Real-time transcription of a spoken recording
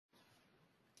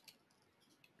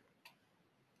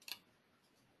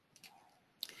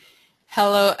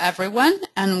Hello everyone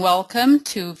and welcome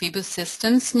to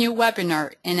WIBU-SYSTEMS new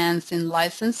webinar, Enhancing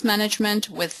License Management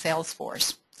with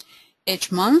Salesforce. Each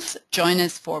month, join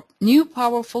us for new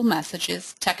powerful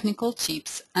messages, technical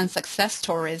tips, and success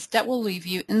stories that will leave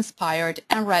you inspired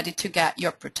and ready to get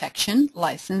your protection,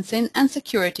 licensing, and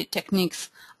security techniques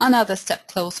another step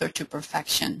closer to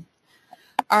perfection.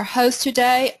 Our hosts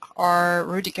today are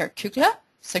Rüdiger Kügler,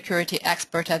 security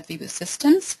expert at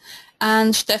WIBU-SYSTEMS,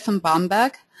 and Stefan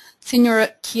Bamberg,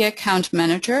 Senior Key Account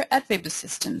Manager at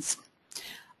WIBU-SYSTEMS.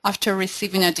 After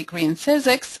receiving a degree in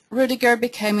physics, Rüdiger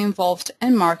became involved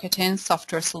in marketing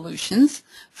software solutions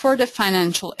for the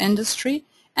financial industry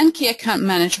and key account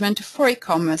management for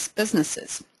e-commerce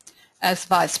businesses. As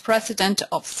Vice President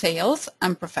of Sales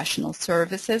and Professional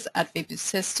Services at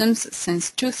WIBU-SYSTEMS since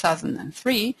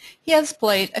 2003, he has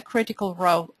played a critical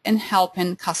role in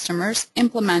helping customers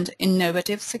implement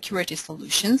innovative security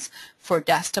solutions for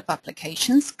desktop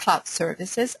applications, cloud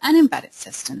services, and embedded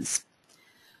systems.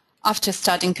 After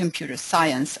studying computer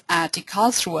science at the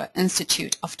Karlsruhe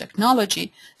Institute of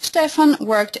Technology, Stefan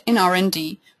worked in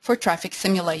R&D for traffic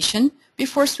simulation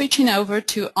before switching over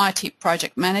to IT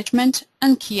project management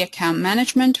and key account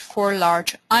management for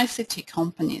large ICT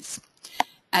companies.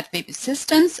 At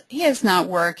WIBU-SYSTEMS, he is now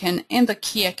working in the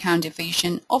key account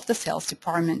division of the sales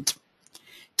department.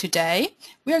 Today,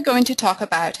 we are going to talk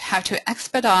about how to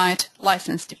expedite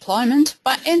license deployment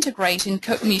by integrating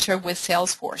CodeMeter with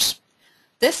Salesforce.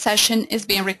 This session is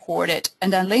being recorded,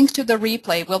 and a link to the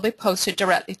replay will be posted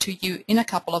directly to you in a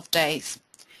couple of days.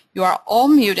 You are all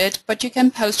muted, but you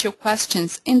can post your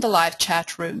questions in the live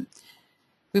chat room.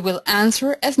 We will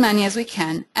answer as many as we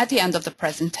can at the end of the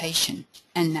presentation.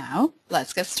 And now,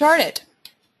 let's get started.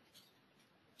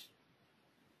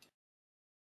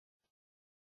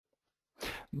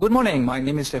 Good morning. My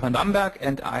name is Stefan Bamberg,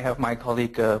 and I have my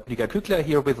colleague Rüdiger Kügler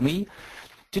here with me.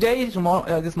 Today,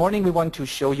 this morning, we want to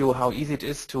show you how easy it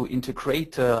is to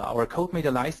integrate our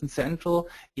CodeMeter License Central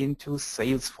into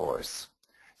Salesforce.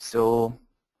 So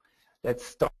let's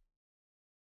start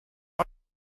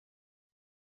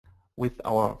with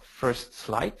our first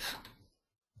slide.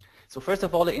 So first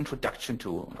of all, the introduction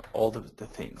to all the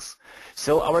things.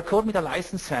 So our CodeMeter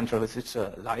License Central, which is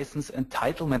a license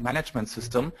entitlement management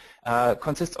system,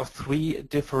 consists of three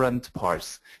different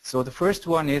parts. So the first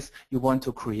one is you want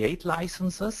to create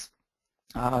licenses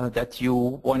that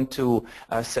you want to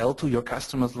sell to your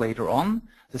customers later on.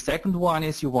 The second one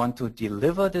is you want to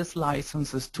deliver these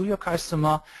licenses to your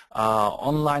customer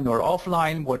online or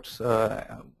offline,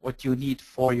 what you need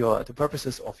for the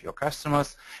purposes of your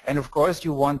customers. And of course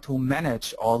you want to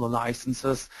manage all the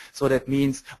licenses. So that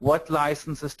means what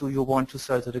licenses do you want to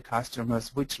sell to the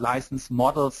customers, which license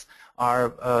models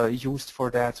are used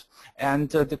for that, and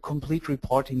the complete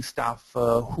reporting stuff,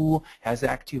 who has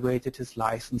activated his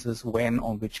licenses, when,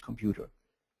 on which computer.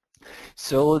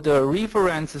 So the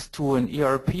references to an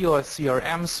ERP or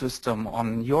CRM system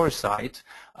on your side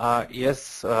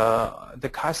is the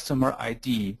customer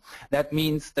ID. That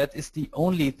means that is the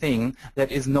only thing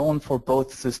that is known for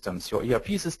both systems. Your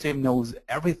ERP system knows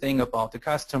everything about the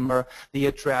customer, the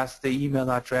address, the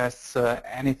email address,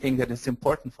 anything that is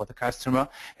important for the customer,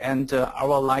 and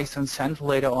our license central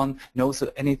later on knows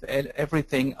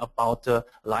everything about the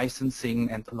licensing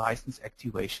and the license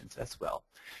activations as well.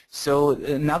 So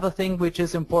another thing which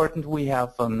is important, we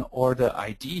have an order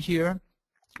ID here.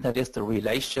 That is the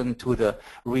relation to the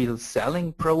real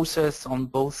selling process on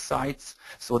both sides.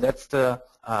 So that's the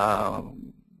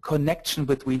connection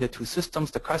between the two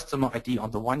systems, the customer ID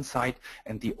on the one side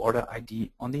and the order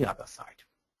ID on the other side.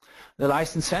 The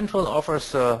License Central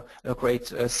offers a great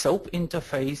SOAP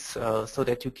interface so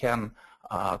that you can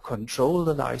control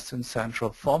the License Central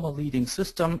from a leading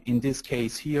system, in this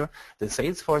case here, the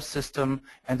Salesforce system,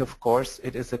 and of course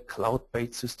it is a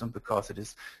cloud-based system because it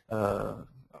is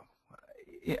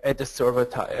at the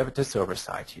server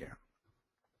side here.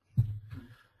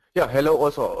 Yeah, hello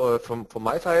also from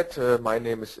my side. My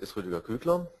name is Rüdiger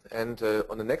Kügler, and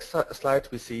on the next slide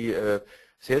we see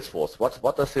Salesforce.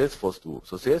 What does Salesforce do?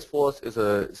 So Salesforce is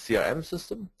a CRM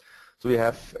system. So you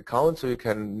have accounts, so you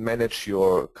can manage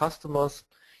your customers,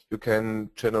 you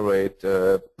can generate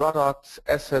products,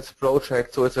 assets,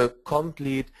 projects. So it's a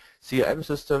complete CRM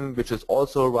system which is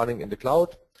also running in the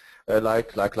cloud,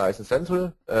 like License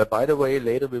Central. By the way,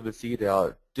 later we will see there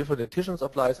are different editions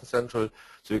of License Central.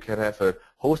 So you can have a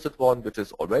hosted one which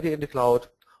is already in the cloud,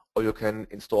 or you can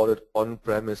install it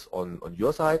on-premise on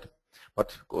your side.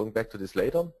 But going back to this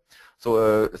later.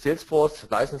 So Salesforce,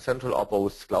 License Central are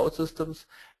both cloud systems,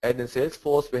 and in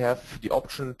Salesforce we have the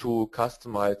option to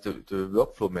customize the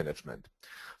workflow management.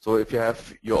 So if you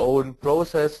have your own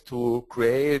process to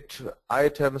create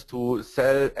items, to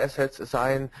sell assets,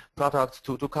 assign products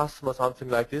to customers, something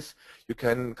like this, you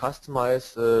can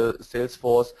customize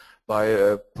Salesforce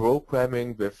by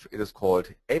programming with, it is called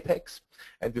Apex,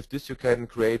 and with this you can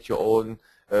create your own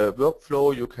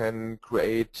workflow, you can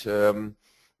create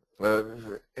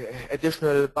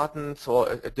additional buttons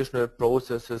or additional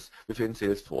processes within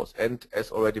Salesforce. And as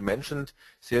already mentioned,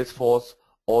 Salesforce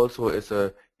also is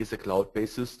a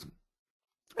cloud-based system.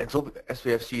 And so, as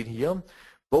we have seen here,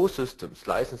 both systems,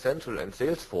 License Central and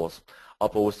Salesforce, are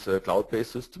both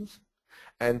cloud-based systems.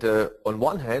 And on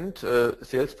one hand,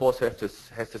 Salesforce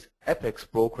has this Apex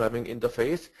programming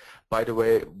interface, by the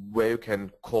way, where you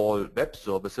can call web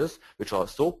services, which are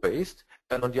SOAP-based.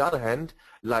 And on the other hand,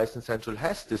 License Central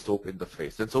has this SOAP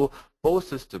interface. And so both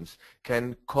systems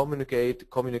can communicate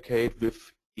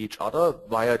with each other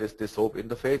via this SOAP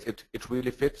interface. It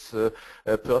really fits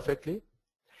perfectly.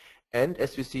 And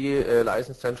as we see,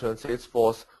 License Central and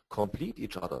Salesforce complete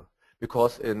each other,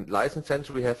 because in License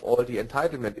Central we have all the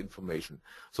entitlement information.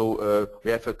 So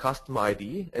we have a customer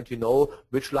ID and we know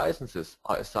which licenses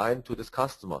are assigned to this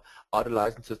customer. Are the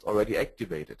licenses already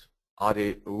activated? Are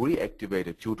they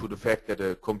reactivated due to the fact that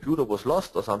a computer was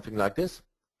lost or something like this?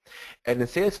 And in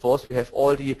Salesforce we have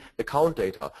all the account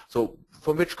data. So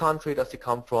from which country does it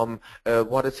come from,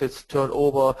 what is its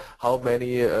turnover, how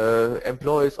many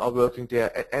employees are working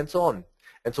there, and so on.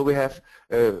 And so we have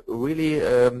really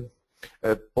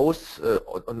both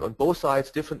on both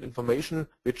sides different information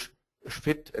which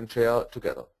fit and share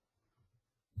together.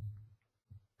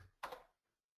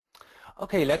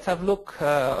 Okay, let's have a look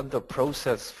on the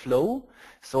process flow.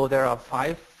 So there are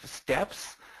 5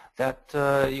 steps that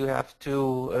you have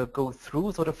to go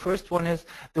through. So the first one is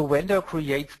the vendor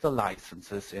creates the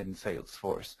licenses in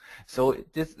Salesforce. So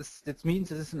this means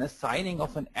this is an assigning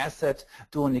of an asset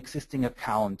to an existing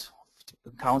account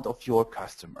of your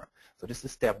customer. So this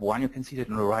is step 1. You can see that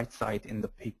on the right side in the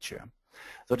picture.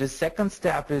 So the second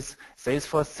step is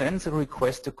Salesforce sends a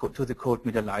request to the Code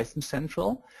Meter License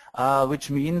Central, which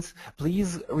means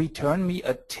please return me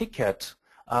a ticket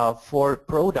for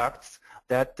products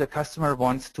that the customer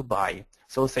wants to buy.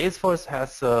 So Salesforce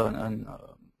has a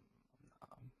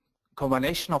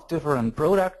combination of different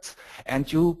products,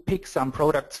 and you pick some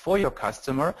products for your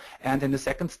customer, and in the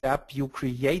second step you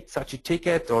create such a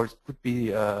ticket, or it could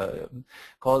be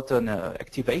called an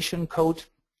activation code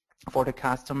for the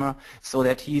customer, so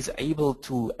that he is able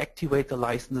to activate the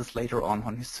licenses later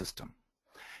on his system.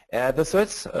 The third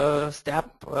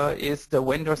step is the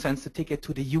vendor sends the ticket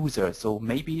to the user, so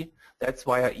maybe that's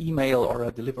via email or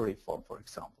a delivery form, for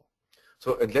example.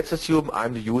 So, and let's assume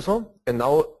I'm the user, and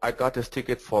now I got this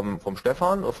ticket from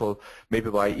Stefan, or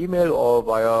maybe via email or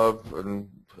via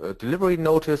a delivery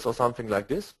notice or something like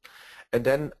this. And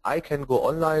then I can go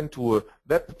online to a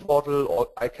web portal, or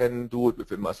I can do it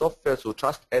within my software. So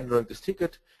just entering this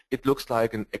ticket, it looks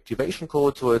like an activation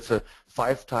code. So it's a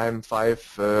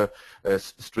 5x5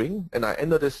 string, and I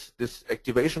enter this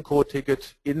activation code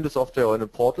ticket in the software or in a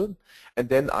portal, and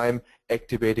then I'm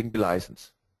activating the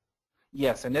license.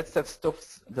 Yes, and that's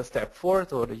the step 4.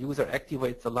 So the user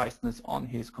activates the license on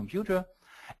his computer,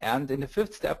 and in the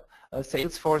 5th step,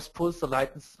 Salesforce pulls the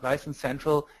License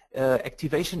Central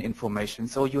activation information.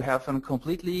 So you have a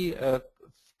completely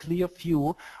clear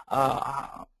view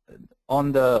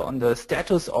on the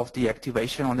status of the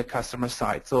activation on the customer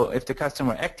side. So if the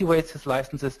customer activates his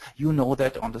licenses, you know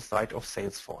that on the side of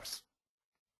Salesforce.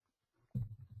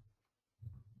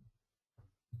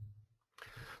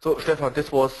 So Stefan,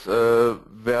 this was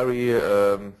very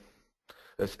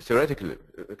theoretical.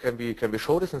 Can we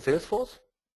show this in Salesforce?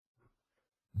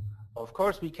 Of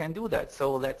course we can do that.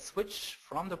 So let's switch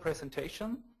from the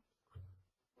presentation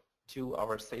to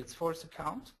our Salesforce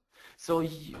account. So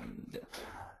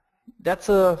that's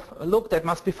a look that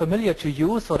must be familiar to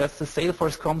you. So that's the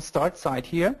Salesforce.com start site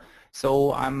here.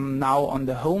 So I'm now on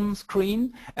the home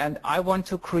screen, and I want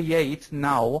to create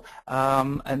now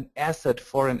an asset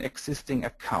for an existing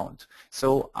account.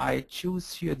 So I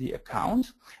choose here the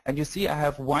account, and you see I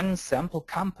have one sample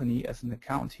company as an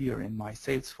account here in my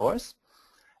Salesforce.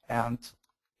 And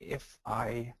if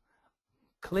I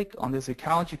click on this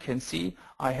account, you can see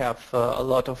I have a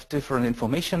lot of different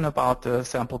information about the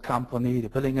sample company, the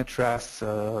billing address,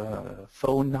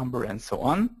 phone number, and so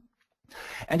on.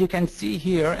 And you can see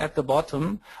here at the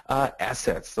bottom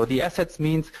assets. So the assets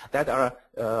means that are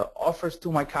offers to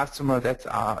my customer that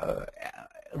are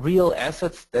real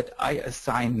assets that I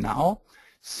assign now.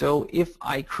 So if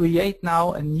I create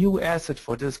now a new asset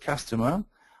for this customer,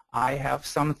 I have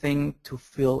something to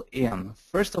fill in.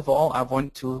 First of all, I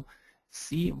want to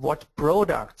see what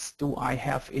products do I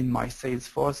have in my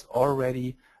Salesforce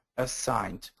already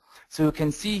assigned. So you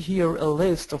can see here a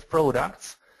list of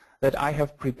products that I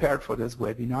have prepared for this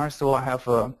webinar. So I have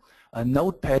a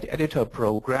notepad editor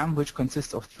program which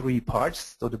consists of 3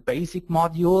 parts. So the basic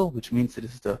module, which means it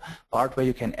is the part where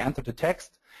you can enter the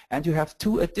text, and you have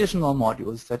 2 additional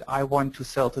modules that I want to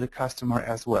sell to the customer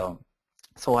as well.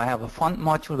 So I have a font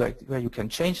module where you can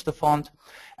change the font,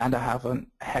 and I have a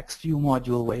hex view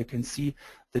module where you can see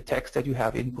the text that you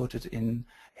have inputted in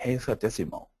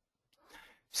hexadecimal.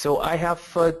 So I have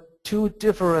 2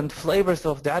 different flavors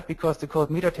of that because the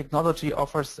CodeMeter technology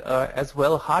offers as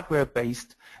well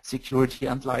hardware-based security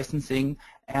and licensing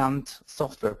and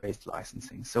software-based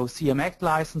licensing. So CMX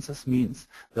licenses means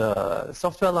the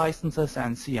software licenses,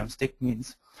 and CM-Stick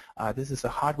means this is a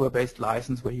hardware-based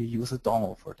license where you use a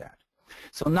dongle for that.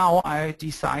 So now I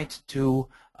decide to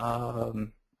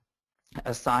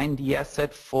assign the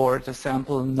asset for the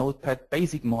sample notepad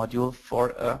basic module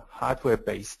for a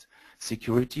hardware-based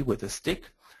security with a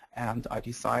stick, and I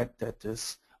decide that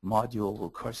this module will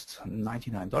cost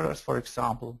 $99, for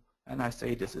example, and I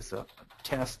say this is a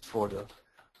test for the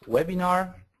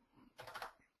webinar.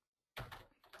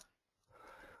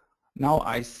 Now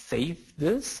I save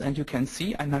this, and you can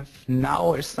see I have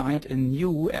now assigned a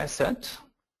new asset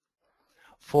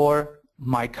for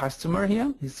my customer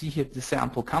here. You see here the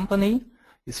sample company,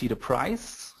 you see the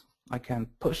price. I can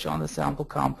push on the sample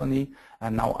company,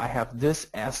 and now I have this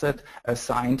asset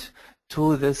assigned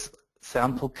to this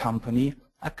sample company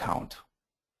account.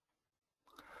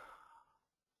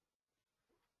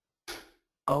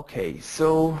 Okay,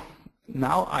 so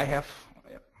now I have...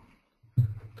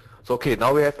 So okay,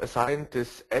 now we have assigned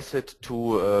this asset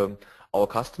to our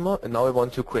customer, and now we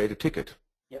want to create a ticket.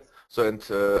 Yes. So and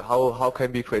how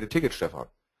can we create a ticket, Stefan?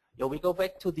 Yeah, we go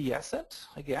back to the asset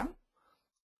again,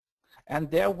 and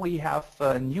there we have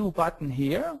a new button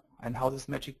here, and how this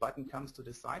magic button comes to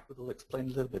the site we will explain a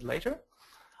little bit later.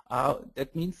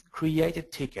 That means create a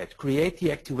ticket, create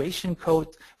the activation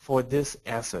code for this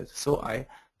asset. So I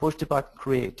push the button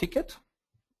create ticket,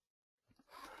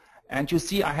 and you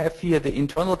see I have here the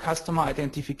internal customer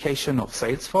identification of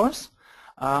Salesforce.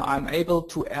 I'm able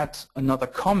to add another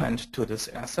comment to this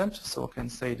asset, so I can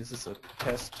say this is a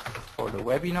test for the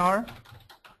webinar.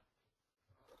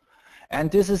 And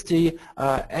this is the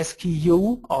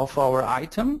SKU of our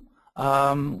item,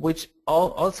 which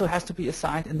also has to be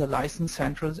assigned in the license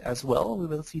central as well. We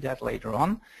will see that later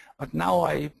on. But now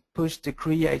I push the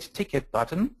create ticket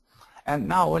button, and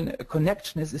now a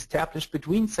connection is established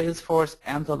between Salesforce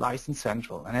and the license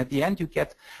central. And at the end you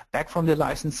get back from the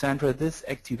license central this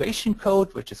activation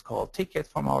code, which is called ticket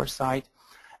from our site.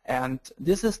 And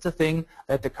this is the thing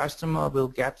that the customer will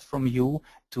get from you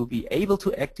to be able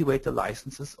to activate the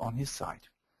licenses on his site.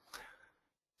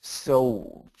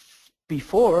 So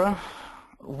before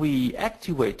we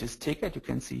activate this ticket, you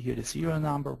can see here the serial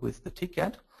number with the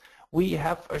ticket, we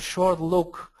have a short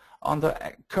look on the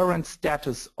current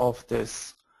status of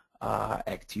this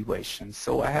activation.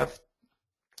 So I have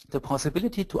the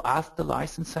possibility to ask the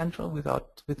license central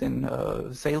within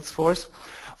Salesforce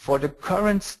for the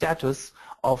current status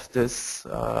of this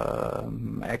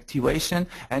activation,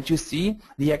 and you see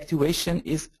the activation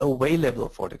is available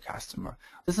for the customer.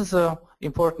 This is an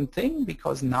important thing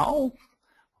because now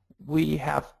we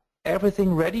have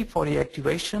everything ready for the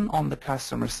activation on the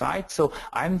customer side. So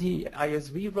I'm the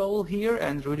ISV role here,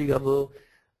 and Rüdiger will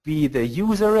be the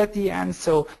user at the end.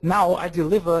 So now I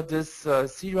deliver this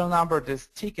serial number, this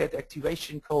ticket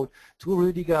activation code to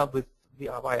Rüdiger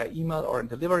via email or in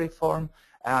delivery form,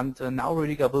 and now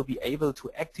Rüdiger will be able to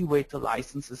activate the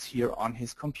licenses here on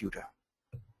his computer.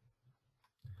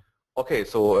 Okay,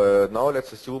 so now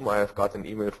let's assume I have got an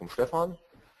email from Stefan.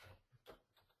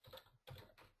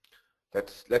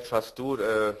 Let's just do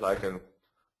like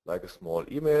a small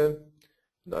email,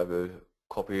 and I will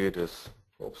copy this.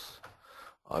 Oops,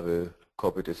 I will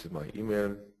copy this in my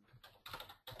email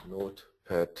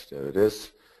notepad. There it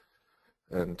is,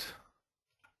 and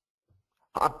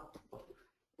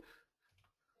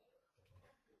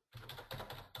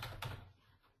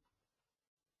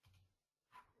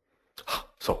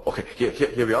so okay,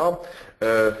 here we are.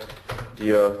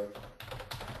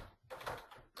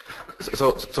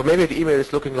 So maybe the email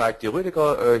is looking like, dear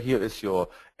Rüdiger, here is your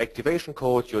activation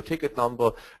code, your ticket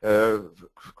number,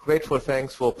 grateful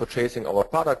thanks for purchasing our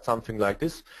product, something like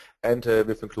this, and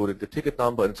we've included the ticket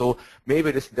number, and so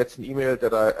maybe that's an email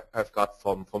that I have got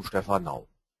from Stefan now.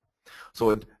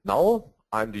 So and now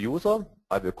I'm the user,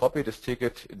 I will copy this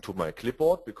ticket into my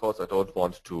clipboard because I don't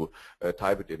want to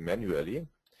type it in manually.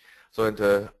 So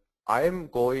and I'm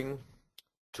going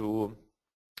to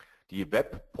the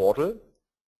web portal.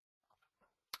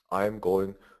 I'm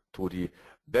going to the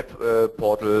web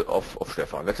portal of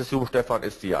Stefan. Let's assume Stefan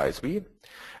is the ISV.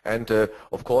 And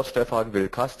of course, Stefan will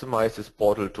customize this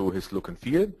portal to his look and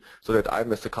feel, so that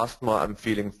I'm, as a customer, I'm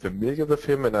feeling familiar with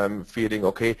him, and I'm feeling,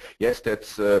 okay, yes,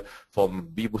 that's from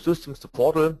WIBU-SYSTEMS, the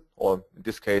portal, or in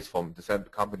this case from the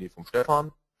sample company from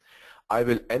Stefan. I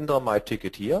will enter my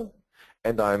ticket here,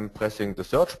 and I'm pressing the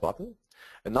search button.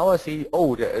 And now I see,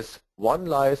 oh, there is one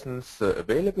license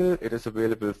available. It is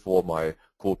available for my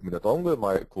CodeMeter dongle,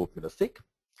 my CodeMeter stick.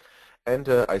 And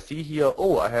I see here,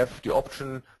 oh, I have the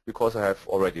option, because I have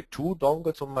already 2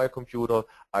 dongles on my computer,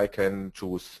 I can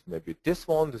choose maybe this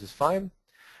one, this is fine.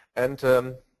 And,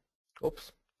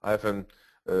 oops, I have a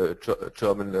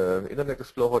German Internet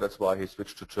Explorer, that's why he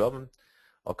switched to German.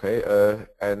 Okay,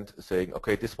 and saying,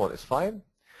 okay, this one is fine.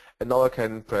 And now I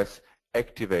can press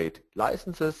Activate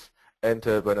Licenses, and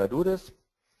when I do this,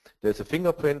 there's a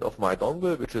fingerprint of my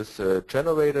dongle, which is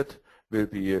generated, will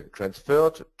be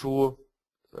transferred to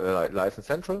License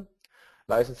Central.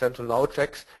 License Central now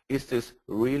checks, is this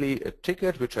really a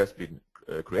ticket which has been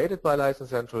created by License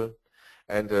Central,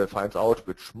 and finds out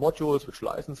which modules, which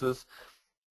licenses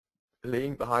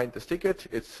laying behind this ticket.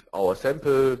 It's our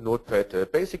sample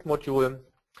Notepad basic module,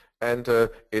 and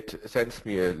it sends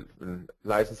me a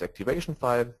license activation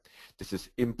file. This is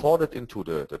imported into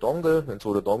the dongle, and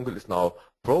so the dongle is now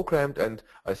programmed, and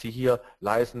I see here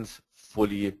license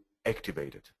fully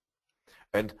activated.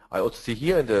 And I also see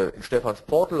here in Stefan's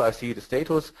portal, I see the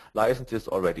status, license is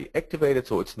already activated,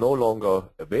 so it's no longer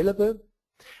available.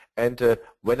 And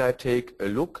when I take a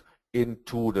look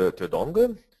into the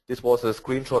dongle, this was a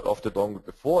screenshot of the dongle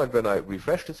before, and when I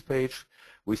refresh this page,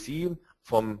 we see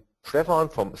from Stefan,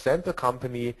 from sample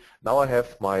company, now I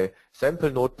have my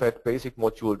sample Notepad basic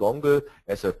module dongle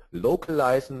as a local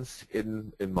license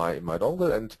in my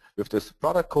dongle, and with this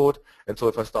product code. And so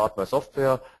if I start my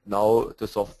software, now the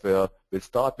software will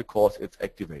start because it's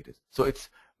activated. So it's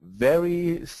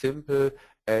very simple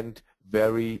and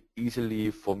very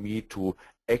easily for me to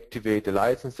activate the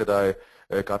license that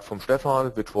I got from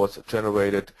Stefan, which was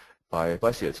generated by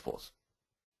Salesforce.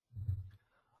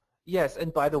 Yes,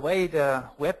 and by the way, the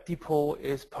Web Depot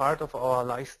is part of our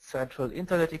License Central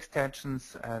Internet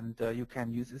extensions, and you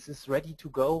can use this. Is ready to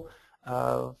go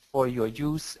for your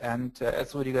use, and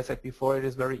as Rüdiger said before, it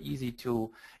is very easy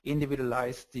to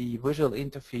individualize the visual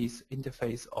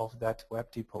interface of that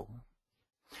Web Depot.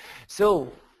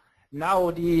 So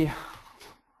now the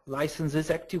license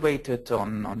is activated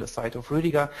on the site of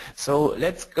Rüdiger. So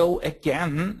let's go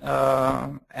again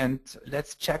and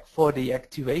let's check for the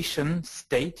activation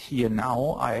state here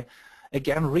now. I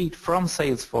again read from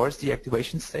Salesforce the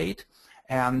activation state,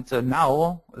 and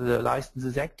now the license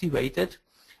is activated.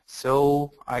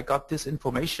 So I got this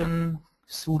information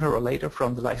sooner or later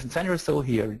from the license center, so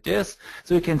here it is.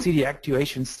 So you can see the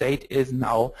activation state is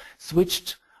now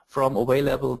switched from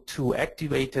available to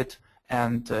activated,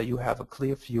 and you have a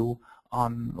clear view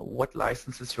on what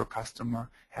licenses your customer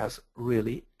has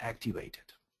really activated.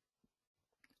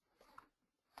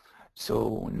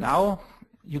 So now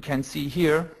you can see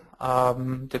here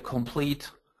the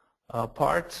complete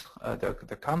part,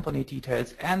 the company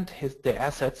details and the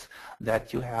assets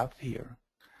that you have here.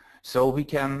 So we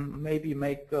can maybe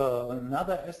make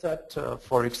another asset,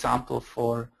 for example,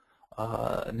 for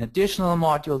an additional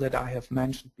module that I have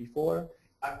mentioned before.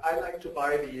 I like to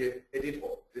buy the editor,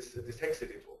 this hex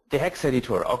editor. The hex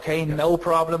editor, okay, yeah. No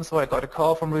problem. So I got a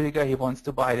call from Rüdiger. He wants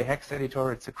to buy the hex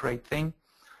editor. It's a great thing.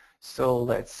 So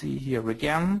let's see here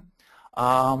again.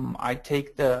 I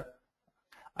take the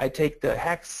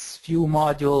hex view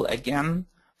module again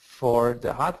for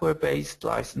the hardware-based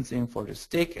licensing for the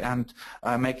stick, and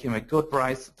I make him a good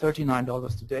price,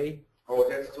 $39 today. Oh,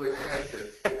 that's too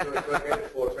expensive. Do I get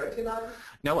it for $29?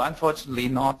 No, unfortunately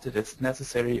not. It is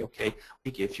necessary. Okay,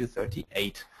 we give you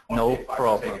 38. No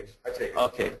problem. I take it.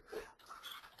 Okay.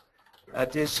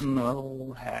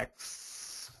 Additional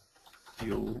hex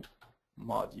view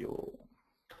module.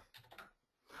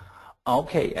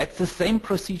 Okay, it's the same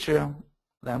procedure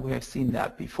that we have seen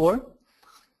that before.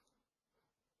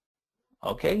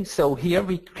 Okay, so here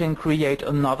we can create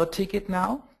another ticket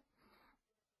now.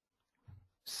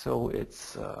 So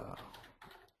it's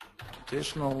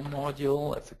additional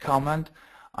module, it's a comment.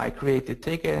 I create the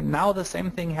ticket, and now the same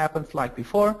thing happens like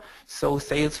before. So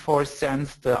Salesforce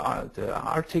sends the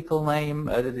article name,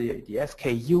 the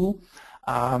SKU,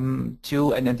 and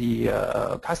then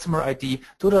the customer ID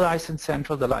to the License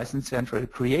Central. The License Central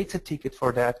creates a ticket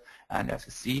for that, and as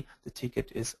you see, the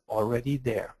ticket is already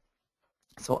there.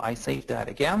 So I save that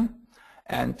again,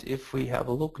 and if we have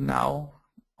a look now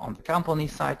on the company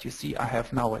side, you see I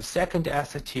have now a second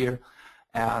asset here,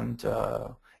 and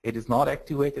it is not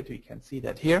activated. We can see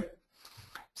that here.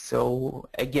 So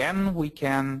again, we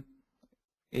can,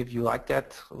 if you like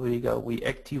that, we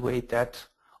activate that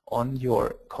on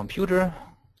your computer.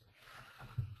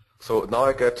 So now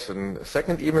I get a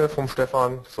second email from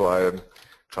Stefan. So I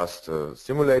just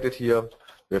simulated here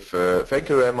with thank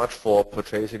you very much for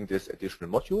purchasing this additional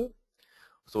module.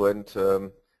 So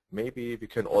and maybe we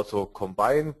can also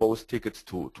combine both tickets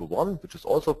to one, which is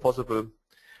also possible.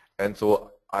 And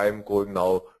so I'm going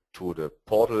now to the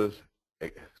portal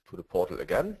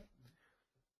again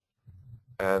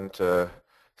and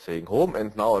saying home,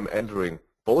 and now I'm entering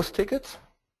both tickets.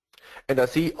 And I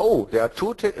see, oh, there are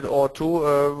two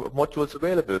modules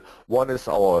available. One is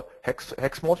our hex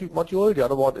module, the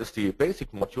other one is the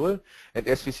basic module. And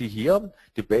as we see here,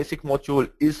 the basic module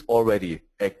is already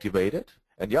activated,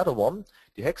 and the other one,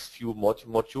 the hex view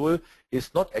module, is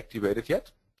not activated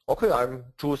yet. Okay, I'm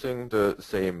choosing the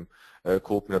same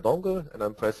CodeMeter dongle, and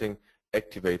I'm pressing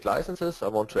activate licenses. I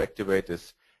want to activate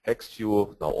this hex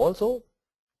view now also,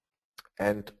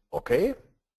 and okay.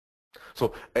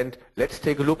 So, and let's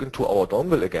take a look into our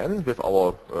dongle again with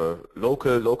our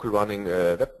local running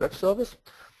web service.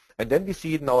 And then we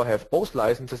see now I have both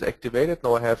licenses activated.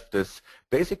 Now I have this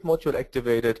basic module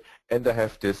activated, and I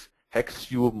have this hex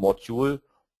view module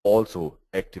also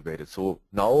activated. So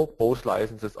now both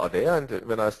licenses are there, and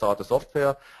when I start the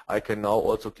software, I can now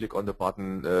also click on the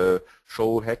button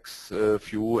show hex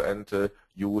view and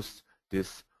use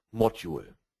this module.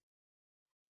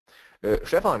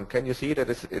 Stefan, can you see that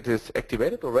it is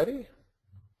activated already?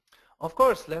 Of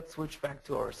course, let's switch back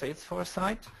to our Salesforce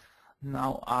site.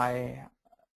 Now I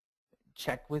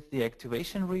check with the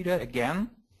activation reader again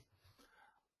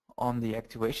on the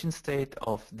activation state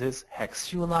of this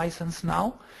HexView license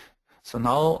now. So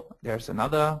now there's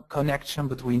another connection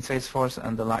between Salesforce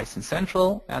and the License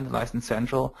Central, and the License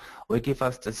Central will give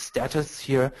us the status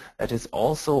here that is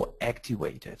also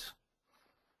activated.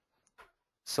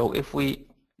 So if we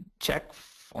check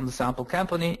on the sample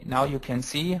company, now you can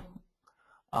see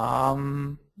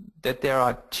that there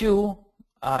are two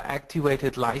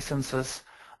activated licenses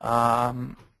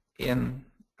in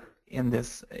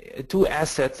this, two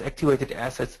assets, activated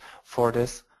assets for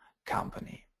this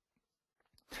company.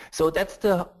 So that's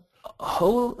the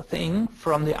whole thing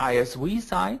from the ISV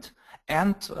side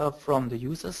and from the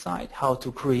user side, how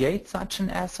to create such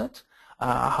an asset,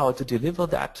 how to deliver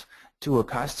that to a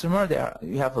customer. There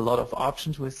you have a lot of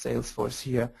options with Salesforce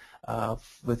here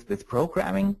with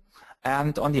programming.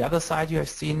 And on the other side, you have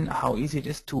seen how easy it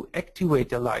is to activate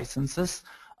the licenses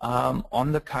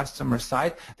on the customer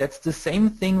side. That's the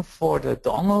same thing for the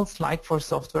dongles like for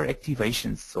software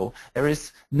activations. So there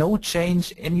is no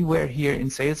change anywhere here in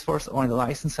Salesforce or in the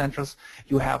license centers.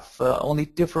 You have only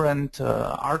different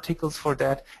articles for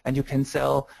that, and you can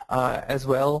sell as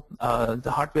well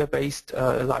the hardware-based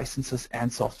licenses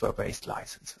and software-based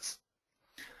licenses.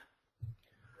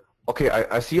 Okay,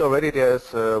 I see already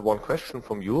there's one question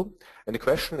from you, and the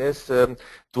question is,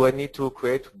 do I need to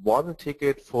create one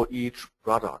ticket for each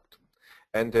product?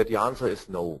 And the answer is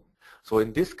no. So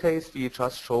in this case, we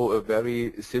just show a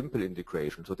very simple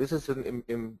integration. So this is an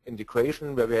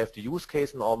integration where we have the use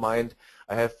case in our mind.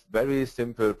 I have very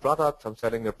simple products, I'm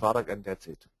selling a product, and that's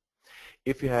it.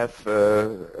 If you have,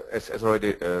 as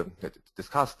already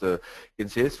discussed, in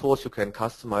Salesforce you can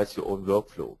customize your own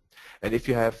workflow. And if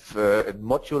you have a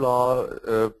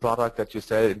modular product that you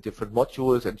sell in different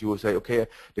modules, and you say, okay,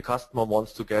 the customer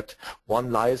wants to get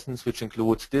one license which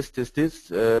includes this,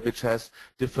 which has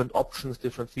different options,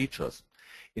 different features.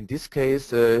 In this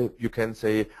case, you can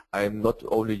say, I'm not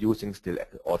only using still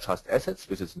or just assets,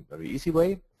 which is a very easy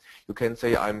way. You can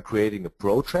say, I'm creating a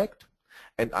project,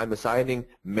 and I'm assigning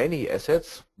many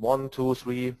assets, 1, 2,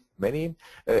 3, many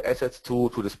assets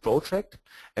to this project,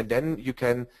 and then you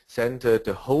can send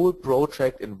the whole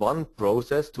project in one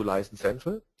process to License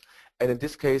Central. And in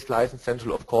this case, License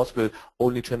Central, of course, will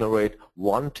only generate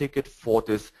one ticket for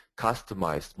this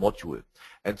customized module.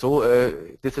 And so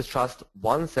this is just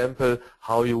one sample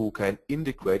how you can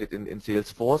integrate it in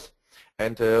Salesforce.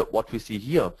 And what we see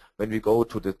here, when we go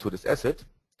to this asset,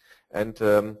 and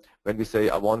when we say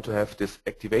I want to have this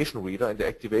activation reader, and the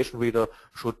activation reader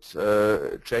should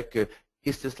check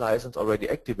is this license already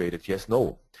activated? Yes,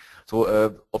 no.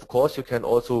 So of course you can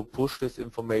also push this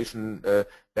information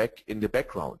back in the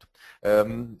background,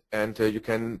 and you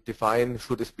can define,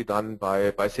 should this be done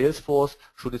by Salesforce,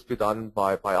 should this be done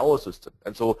by our system.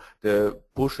 And so the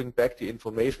pushing back the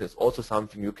information is also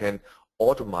something you can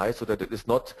automate so that it is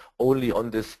not only on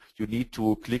this, you need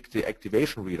to click the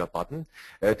activation reader button.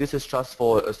 This is just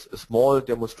for a small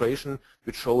demonstration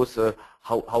which shows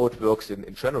how it works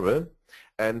in general.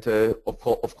 And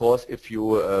of course, if you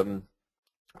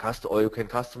you can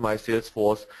customize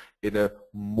Salesforce in a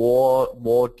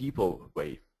more deeper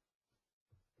way.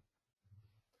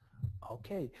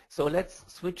 Okay, so let's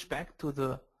switch back to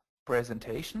the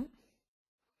presentation.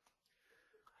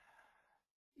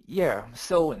 Yeah,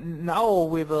 so now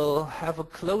we will have a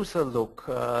closer look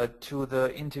to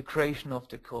the integration of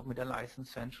the CodeMeter License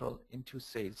Central into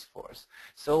Salesforce.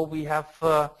 So we have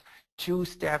two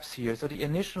steps here. So the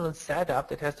initial setup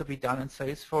that has to be done in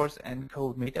Salesforce and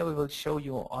CodeMeter we will show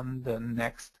you on the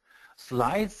next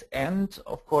slides, and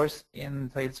of course in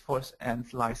Salesforce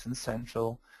and License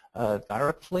Central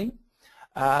directly.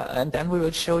 And then we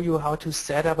will show you how to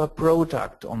set up a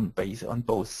product on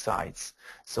both sides.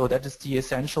 So that is the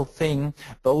essential thing.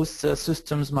 Both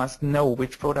systems must know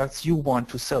which products you want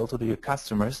to sell to your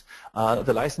customers.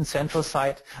 The License Central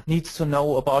side needs to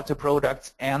know about the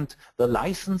products and the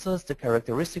licenses, the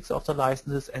characteristics of the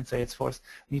licenses, and Salesforce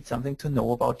needs something to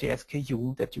know about the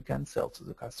SKU that you can sell to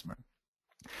the customer.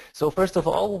 So first of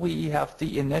all, we have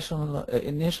the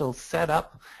initial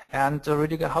setup, and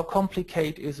Rüdiger, how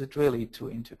complicated is it really to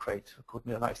integrate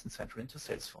CodeMeter License Central into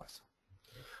Salesforce?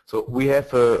 So we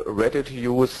have a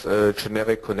ready-to-use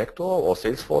generic connector or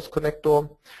Salesforce connector,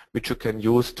 which you can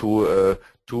use to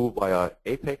via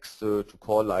Apex to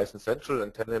call License Central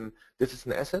and tell him this is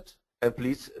an asset, and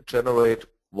please generate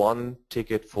one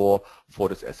ticket for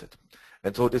this asset.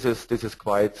 And so this is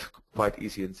quite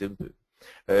easy and simple.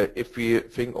 If we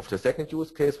think of the second use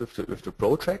case with the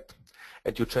project,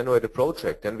 and you generate a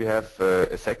project, then we have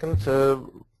a second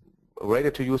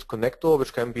ready-to-use connector,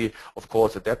 which can be, of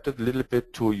course, adapted a little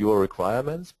bit to your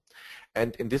requirements.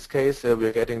 And in this case, we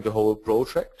are getting the whole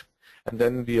project, and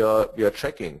then we are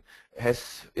checking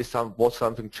was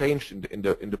something changed in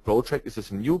the project? Is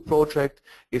this a new project?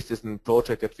 Is this a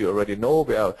project that we already know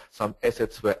where some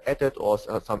assets were added or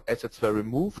some assets were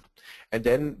removed? And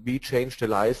then we change the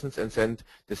license and send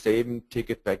the same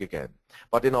ticket back again.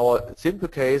 But in our simple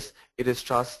case, it is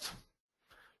just,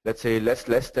 let's say, less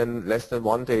than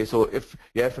 1 day. So if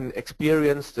you have an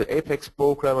experienced Apex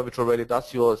programmer which already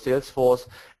does your Salesforce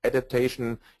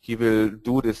adaptation, he will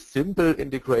do this simple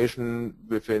integration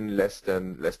within less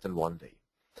than 1 day.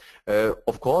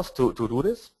 Of course, to do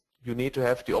this, you need to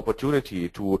have the opportunity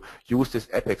to use this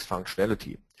Apex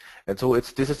functionality. And so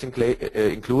this is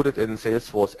included in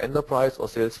Salesforce Enterprise or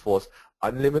Salesforce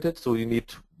Unlimited. So you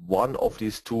need one of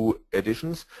these two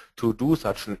editions to do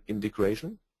such an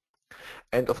integration.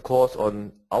 And of course,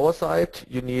 on our side,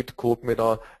 you need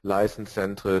CodeMeter License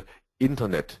Central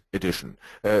Internet Edition.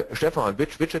 Stefan,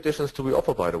 which editions do we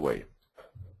offer, by the way?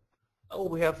 Oh,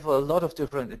 we have a lot of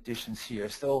different editions here.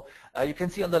 So you can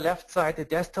see on the left side the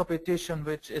desktop edition,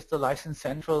 which is the License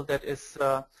Central that is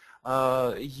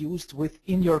used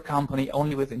within your company,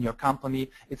 only within your company.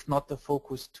 It's not the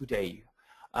focus today.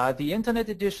 The Internet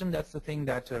Edition, that's the thing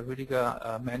that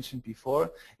Rüdiger mentioned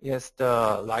before, is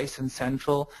the License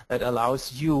Central that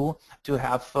allows you to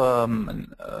have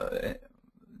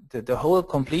the whole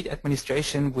complete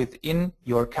administration within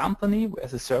your company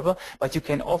as a server, but you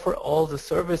can offer all the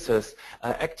services,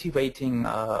 activating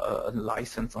a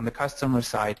license on the customer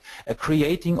side,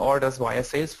 creating orders via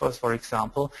Salesforce, for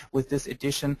example, with this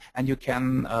edition, and you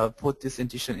can put this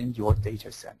edition in your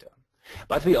data center.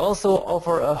 But we also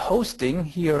offer a hosting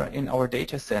here in our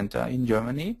data center in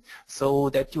Germany, so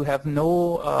that you have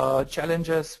no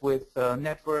challenges with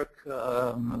network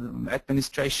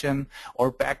administration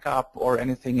or backup or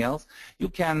anything else. You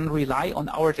can rely on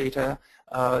our data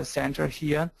center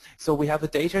here. So we have a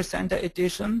data center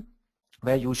edition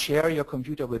where you share your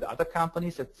computer with other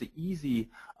companies. That's the easy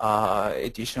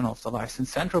edition of the License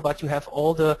Central, but you have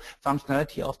all the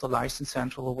functionality of the License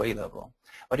Central available.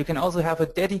 But you can also have a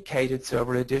dedicated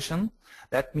server edition.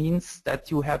 That means that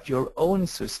you have your own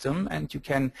system and you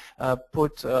can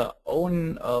put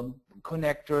own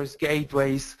connectors,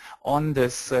 gateways on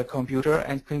this computer,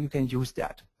 and you can use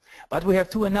that. But we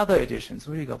have another editions.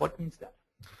 Rüdiger, what means that?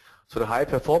 So the high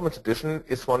performance edition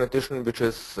is one edition which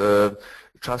is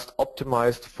just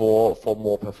optimized for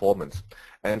more performance.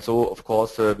 And so, of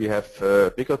course, we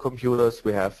have bigger computers.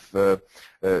 We have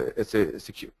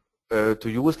to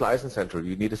use License Central,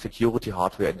 you need a security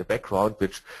hardware in the background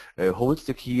which holds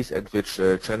the keys and which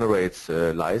generates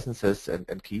licenses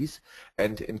and keys.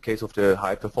 And in case of the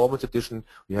high performance edition,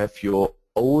 you have your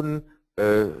own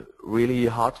really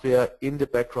hardware in the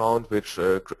background which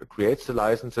creates the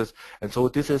licenses. And so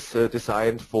this is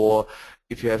designed for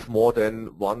if you have more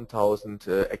than 1,000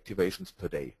 activations per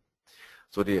day.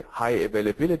 So the high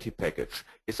availability package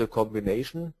is a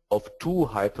combination of two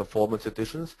high performance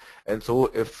editions, and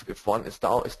so if one is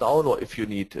down, or if you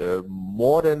need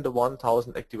more than the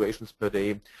 1,000 activations per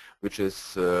day, which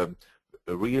is a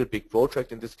real big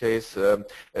project in this case,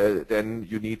 then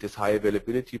you need this high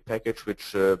availability package,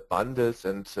 which bundles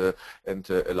and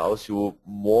allows you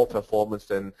more performance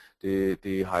than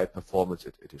the high performance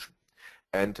edition.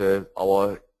 And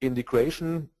our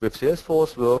integration with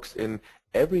Salesforce works in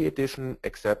every edition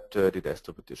except the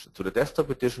desktop edition. So the desktop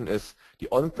edition is the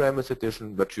on-premise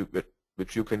edition which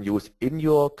you can use in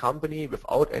your company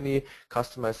without any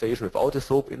customization, without a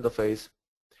SOAP interface.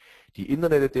 The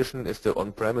Internet edition is the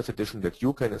on-premise edition that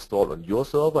you can install on your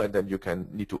server, and then you can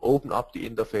need to open up the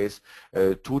interface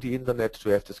to the Internet to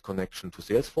have this connection to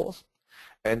Salesforce.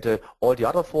 And all the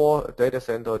other four, data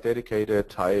center,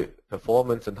 dedicated, high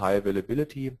performance and high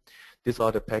availability, these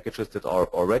are the packages that are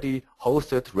already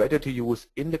hosted, ready to use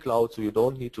in the cloud, so you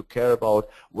don't need to care about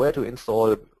where to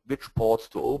install, which ports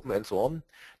to open and so on.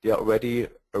 They are already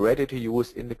ready to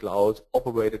use in the cloud,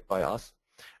 operated by us.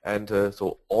 And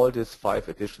so all these 5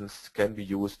 editions can be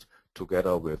used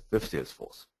together with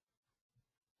Salesforce.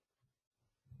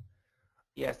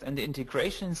 Yes, and the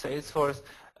integration in Salesforce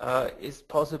is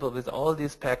possible with all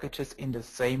these packages in the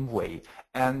same way.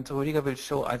 And Rüdiger will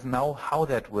show us now how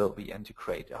that will be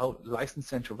integrated, how License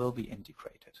Central will be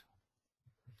integrated.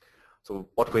 So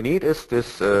what we need is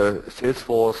this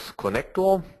Salesforce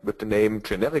connector with the name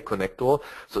generic connector.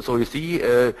 So you see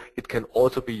it can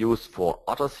also be used for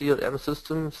other CRM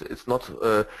systems. It's not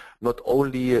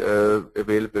only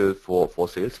available for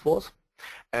Salesforce.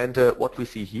 And what we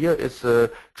see here is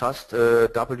just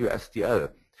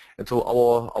WSDL. And so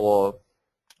our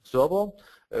server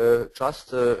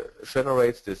just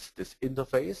generates this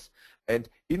interface. And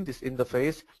in this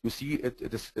interface you see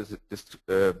this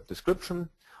description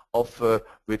of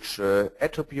which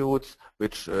attributes,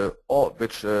 which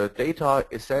data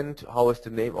is sent, how is the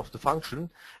name of the function,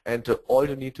 and all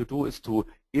you need to do is to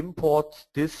import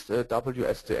this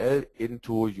WSDL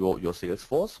into your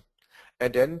Salesforce,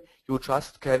 and then you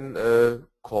just can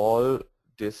call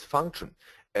this function.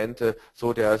 And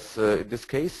so there's, in this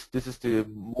case, this is the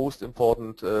most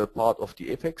important part of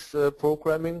the Apex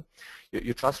programming.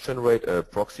 You just generate a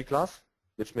proxy class,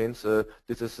 which means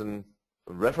this is a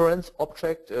reference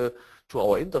object to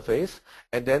our interface,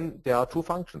 and then there are 2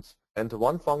 functions. And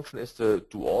one function is the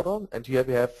do order, and here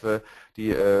we have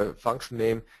the function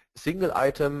name single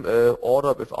item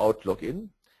order without login.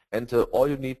 And all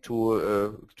you need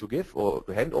to give or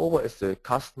to hand over is the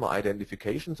customer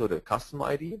identification, so the customer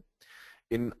ID.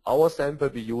 In our sample,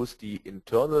 we use the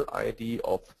internal ID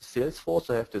of Salesforce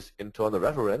to have this internal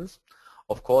reference.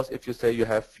 Of course, if you say you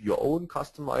have your own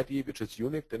customer ID, which is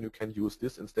unique, then you can use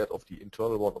this instead of the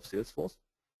internal one of Salesforce.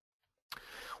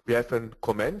 We have a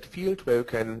comment field where you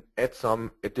can add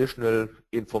some additional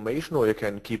information, or you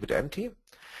can keep it empty.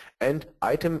 And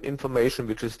item information,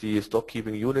 which is the stock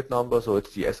keeping unit number, so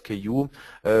it's the SKU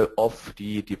of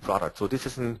the product. So this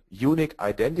is a unique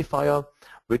identifier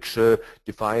which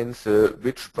defines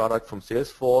which product from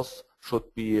Salesforce should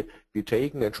be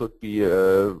taken and should be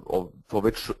or for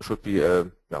which should be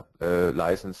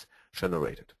license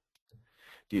generated.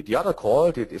 The other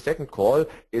call, the second call,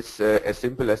 is as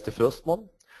simple as the first one.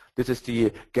 This is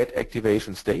the get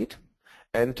activation state,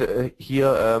 and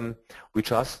here we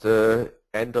just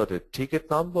enter the ticket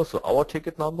number, so our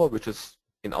ticket number, which is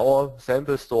in our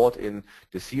sample stored in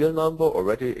the serial number,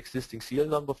 already existing serial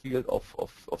number field of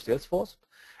Salesforce.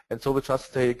 And so we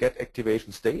just say get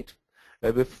activation state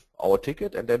with our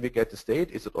ticket, and then we get the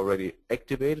state, is it already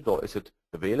activated or is it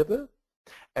available?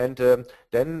 And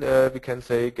then we can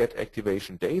say get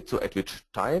activation date, so at which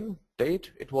time,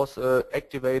 date it was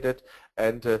activated,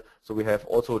 and so we have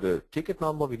also the ticket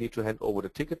number, we need to hand over the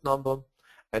ticket number,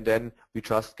 and then we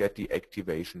just get the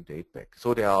activation date back.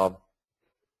 So there are,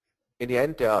 in the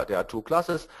end, there are 2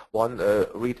 classes, one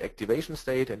read activation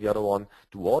state and the other one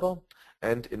do order.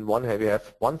 And in one we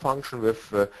have one function with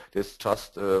this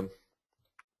just a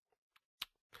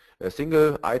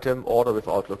single item order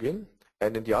without login,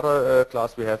 and in the other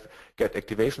class we have get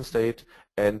activation state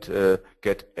and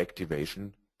get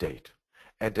activation date.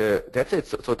 And that's it.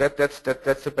 So that's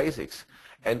the basics.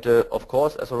 And of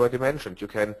course, as already mentioned, you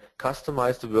can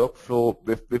customize the workflow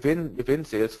within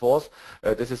Salesforce.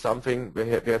 This is something we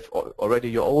have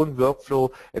already your own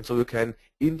workflow, and so you can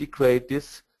integrate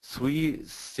this 3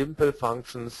 simple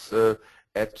functions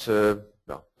at the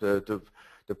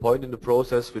point in the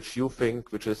process which you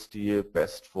think which is the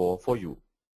best for you.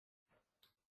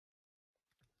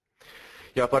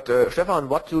 Yeah, but Stefan,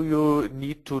 what do you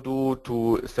need to do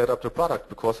to set up the product?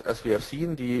 Because as we have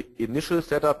seen, the initial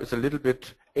setup is a little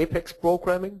bit Apex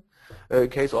programming. In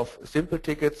case of simple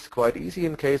tickets, quite easy.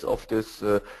 In case of this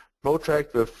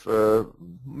project with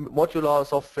modular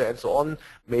software and so on,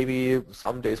 maybe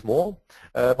some days more.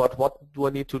 But what do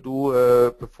I need to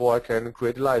do before I can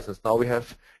create a license? Now we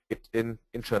have it in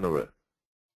general.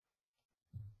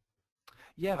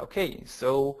 Yeah, okay,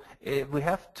 so we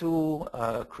have to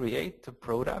create the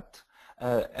product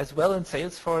as well in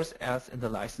Salesforce as in the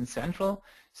License Central.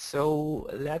 So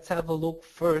let's have a look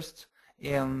first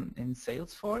in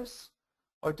Salesforce.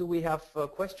 Or do we have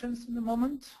questions in the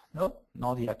moment? No,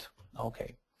 not yet.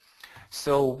 Okay.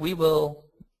 So we will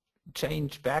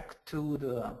change back to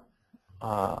the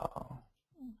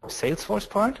Salesforce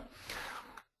part.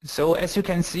 So as you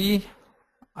can see,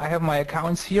 I have my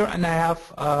accounts here and I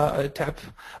have a tab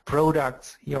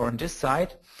products here on this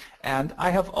side, and I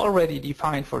have already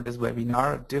defined for this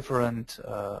webinar different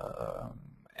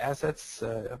assets,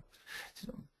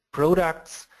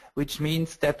 products, which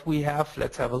means that we have,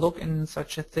 let's have a look in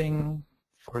such a thing.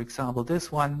 For example, this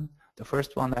one, the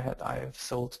first one I have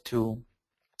sold to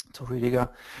Rüdiger.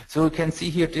 So you can see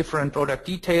here different product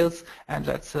details, and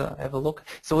let's have a look.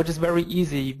 So it is very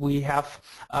easy. We have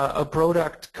a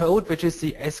product code, which is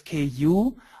the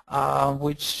SKU,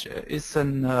 which is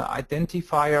an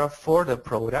identifier for the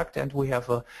product, and we have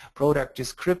a product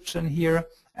description here,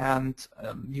 and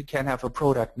you can have a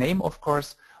product name, of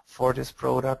course, for this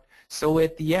product. So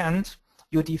at the end,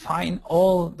 you define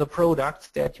all the products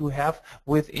that you have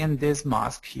within this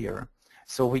mask here.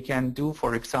 So we can do,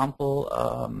 for example,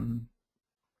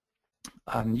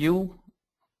 a new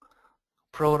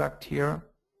product here.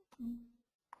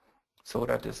 So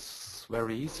that is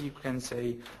very easy. You can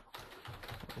say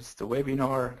it's the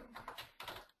webinar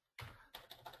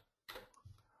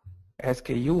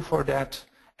SKU for that,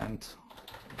 and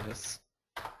this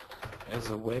is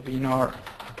a webinar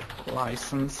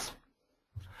license.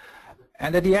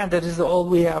 And at the end, that is all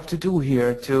we have to do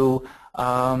here to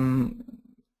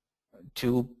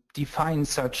define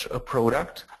such a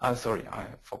product. Sorry, I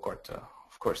forgot,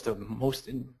 of course, the most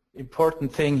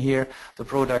important thing here, the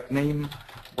product name,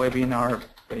 webinar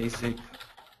basic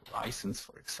license,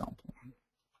 for example.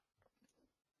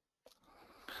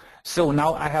 So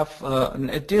now I have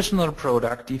an additional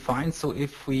product defined. So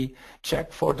if we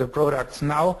check for the products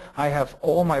now, I have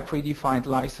all my predefined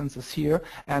licenses here,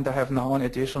 and I have now an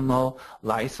additional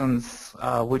license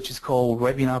which is called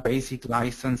Webinar Basic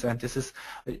License, and this is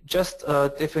just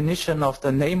a definition of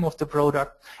the name of the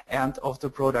product and of the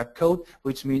product code,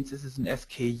 which means this is an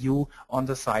SKU on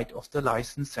the side of the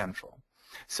License Central.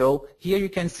 So here you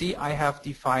can see I have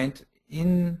defined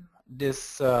in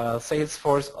this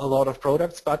Salesforce a lot of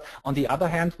products, but on the other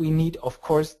hand we need, of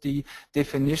course, the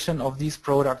definition of these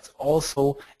products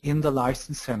also in the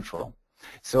License Central.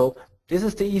 So this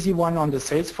is the easy one on the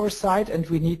Salesforce side, and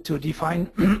we need to define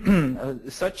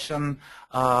such a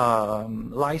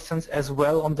license as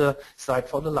well on the side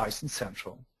for the License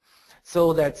Central. So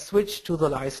let's switch to the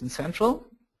License Central,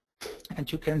 and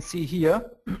you can see here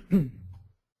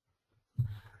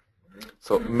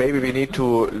So maybe we need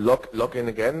to log in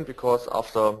again, because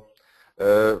after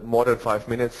more than 5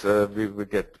 minutes we will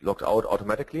get logged out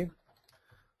automatically.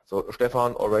 So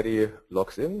Stefan already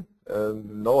logs in.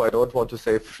 No, I don't want to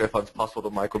save Stefan's password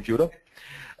on my computer.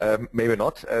 Maybe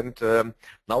not. And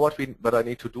now what I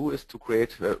need to do is to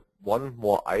create one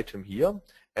more item here.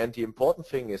 And the important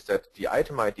thing is that the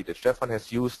item ID that Stefan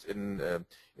has used in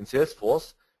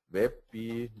Salesforce,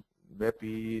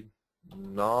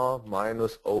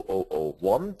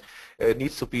 webinar-0001,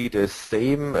 needs to be the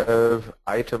same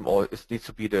item, or it needs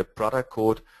to be the product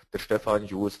code that Stefan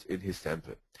used in his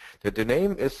sample. The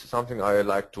name is something I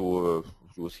like to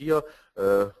use here,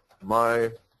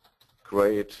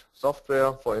 migrated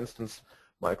software, for instance,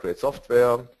 migrated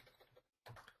software.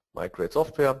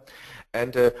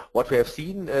 And what we have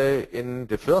seen in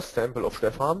the first sample of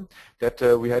Stefan, that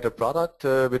we had a product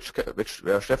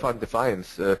where Stefan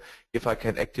defines if I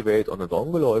can activate on a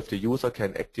dongle or if the user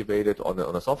can activate it on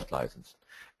a soft license.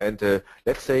 And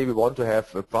let's say we want to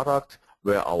have a product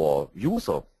where our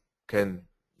user can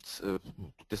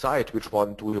decide which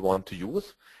one do we want to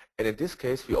use. And in this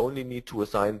case, we only need to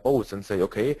assign both and say,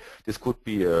 okay, this could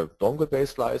be a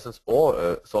dongle-based license or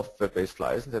a software-based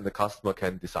license, and the customer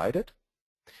can decide it.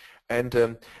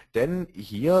 And then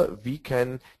here we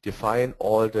can define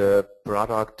all the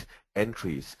product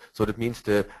entries. So that means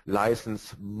the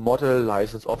license model,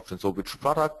 license option. So which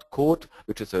product code,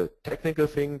 which is a technical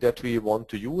thing that we want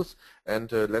to use.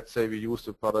 And let's say we use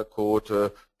the product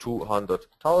code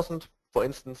 200,000, for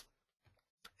instance.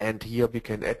 And here we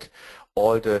can add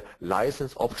all the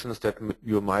license options that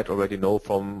you might already know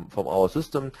from our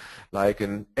system, like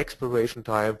an expiration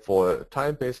time for a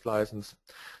time-based license,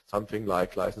 something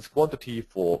like license quantity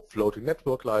for floating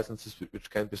network licenses, which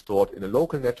can be stored in a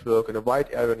local network, in a wide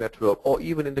area network, or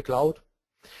even in the cloud.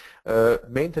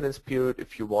 Maintenance period,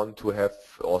 if you want to have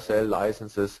or sell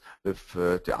licenses with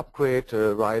the upgrade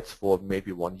rights for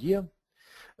maybe 1 year.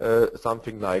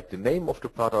 Something like the name of the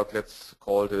product, let's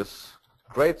call this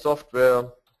great software.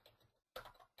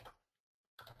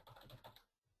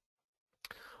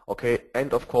 Okay,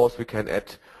 and of course we can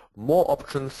add more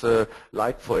options,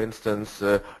 like for instance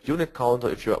unit counter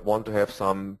if you want to have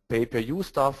some pay-per-use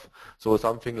stuff. So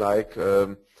something like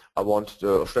I want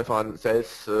Stefan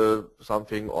sells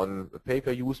something on a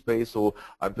pay-per-use base, so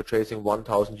I'm purchasing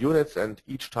 1,000 units, and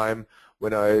each time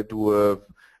when I do a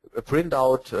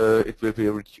printout it will be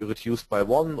reduced by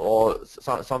 1 or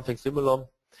something similar.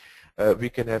 We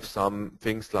can have some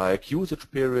things like usage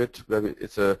period, where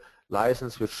it's a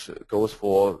license which goes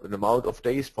for an amount of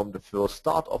days from the first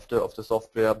start of the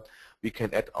software. We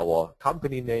can add our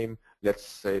company name. Let's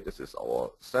say this is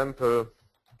our sample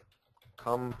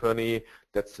company.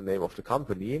 That's the name of the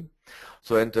company.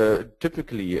 So, and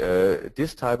typically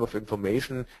this type of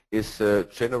information is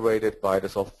generated by the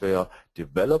software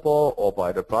developer or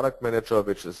by the product manager,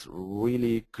 which is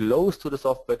really close to the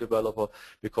software developer,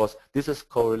 because this is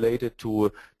correlated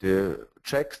to the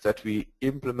checks that we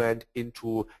implement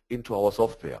into our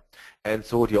software. And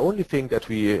so the only thing that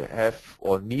we have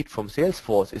or need from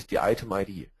Salesforce is the item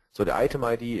ID. So the item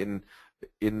ID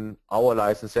in our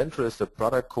License Central is the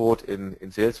product code in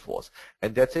Salesforce.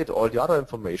 And that's it. All the other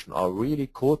information are really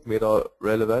code meta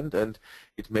relevant, and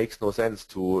it makes no sense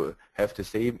to have the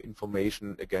same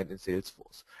information again in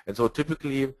Salesforce. And so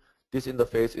typically this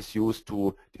interface is used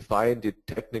to define the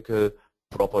technical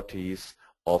properties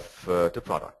of the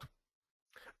product.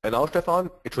 And now,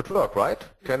 Stefan, it should work, right?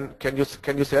 Can you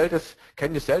sell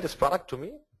this product to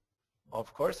me?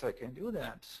 Of course I can do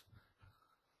that.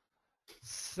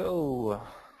 So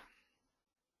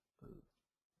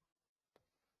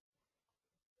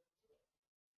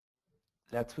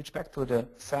let's switch back to the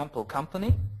sample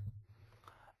company,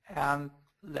 and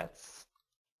let's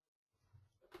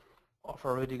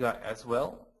offer Rüdiger as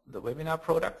well the webinar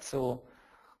product. So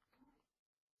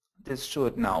this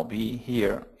should now be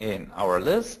here in our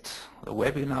list, the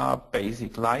webinar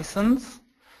basic license.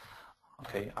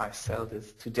 Okay, I sell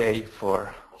this today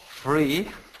for free.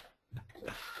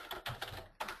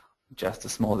 Just a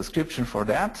small description for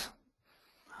that.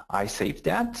 I save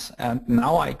that, and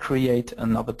now I create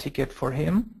another ticket for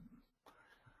him.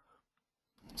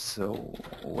 So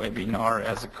webinar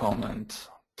as a comment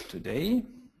today,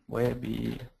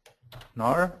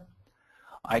 webinar.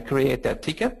 I create that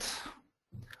ticket,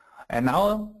 and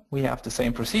now we have the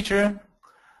same procedure.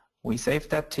 We save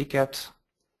that ticket,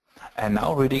 and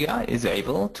now Rüdiger is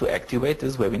able to activate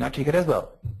this webinar ticket as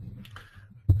well.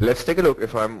 Let's take a look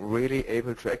if I'm really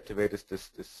able to activate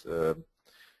this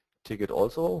ticket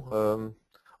also.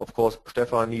 Of course,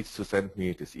 Stefan needs to send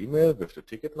me this email with the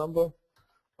ticket number.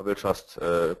 I will just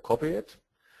copy it,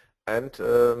 and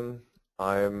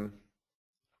I'm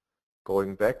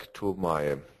going back to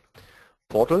my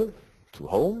portal, to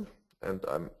home, and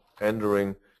I'm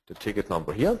entering the ticket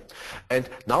number here. And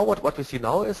now what we see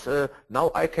now is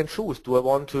now I can choose, do I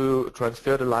want to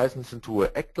transfer the license into an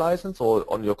ACT license or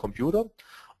on your computer,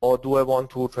 or do I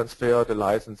want to transfer the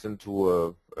license into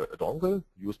a dongle,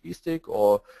 USB stick,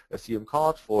 or a CM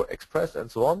card for Express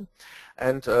and so on.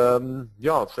 And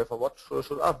yeah, Stefan, what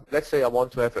should let's say I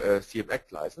want to have a CM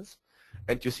ACT license,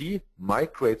 and you see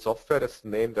migrate software, that's the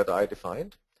name that I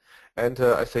defined, and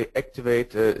I say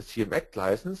activate CM ACT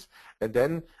license, and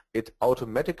then it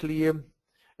automatically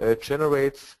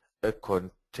generates a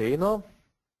container,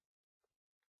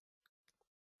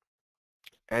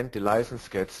 and the license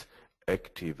gets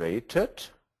activated,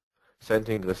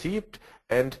 sending receipt,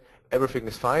 and everything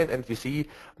is fine, and we see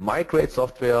migrate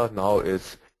software now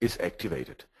is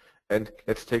activated. And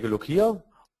let's take a look here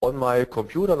on my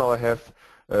computer. Now I have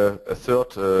a third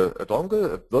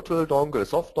dongle, a virtual dongle,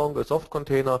 a soft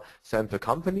container, sample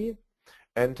company.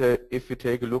 And if we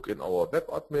take a look in our web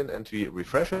admin and we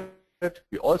refresh it,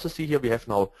 we also see here we have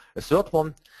now a third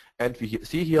one, and we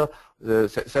see here the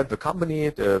sample company,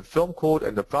 the firm code,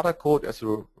 and the product code. As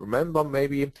you remember,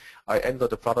 maybe I entered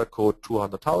the product code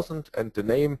 200,000 and the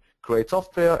name Great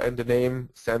Software and the name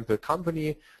sample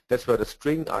company. That's where the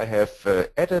string I have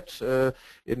added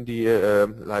in the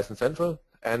License Central.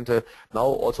 And now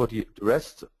also the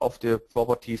rest of the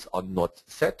properties are not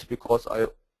set, because I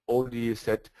only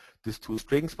set these two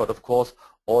strings, but of course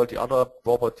all the other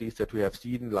properties that we have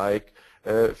seen, like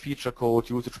feature code,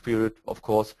 usage period, of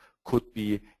course, could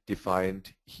be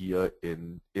defined here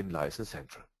in License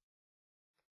Central.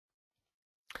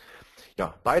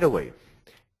 Yeah, by the way,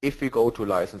 if we go to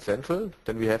License Central,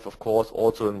 then we have, of course,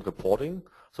 also in reporting.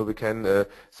 So we can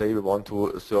say we want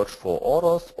to search for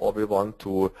orders, or we want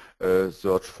to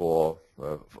search for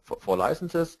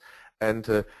licenses.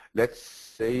 And let's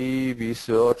say we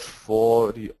search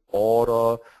for the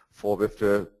order with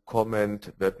the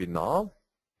comment webinar.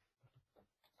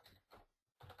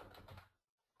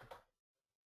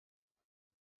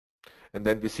 And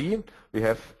then we see we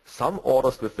have some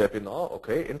orders with webinar.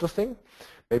 Okay, interesting.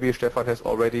 Maybe Stefan has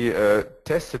already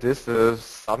tested this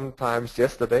sometimes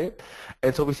yesterday.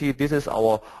 And so we see this is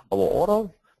our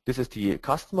order. This is the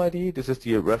customer ID. This is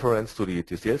the reference to the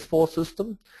Salesforce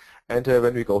system. And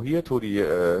when we go here to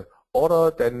the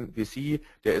order, then we see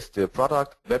there is the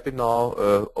product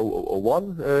webinar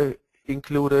 0001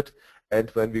 included. And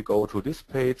when we go to this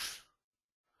page,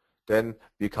 then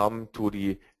we come to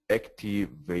the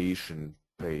activation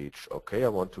page. Okay, I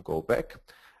want to go back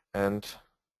and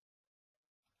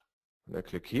I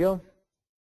click here.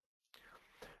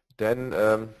 Then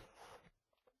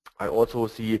I also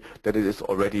see that it is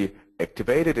already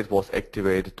activated. It was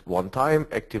activated one time.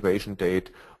 Activation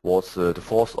date was the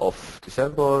 4th of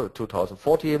December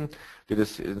 2014.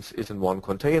 This is in one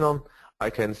container. I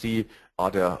can see,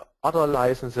 are there other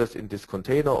licenses in this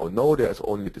container, or no, there's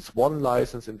only this one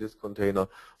license in this container.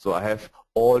 So I have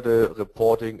all the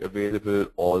reporting available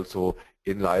also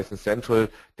in License Central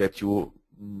that you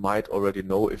might already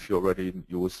know if you already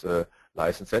use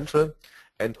License Central.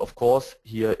 And of course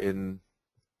here in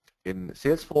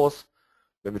Salesforce,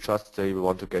 when we just say we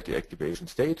want to get the activation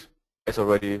state, as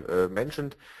already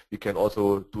mentioned, we can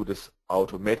also do this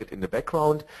automated in the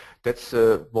background. That's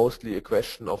mostly a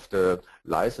question of the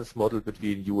license model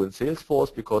between you and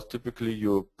Salesforce, because typically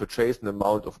you purchase an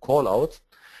amount of callouts,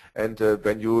 and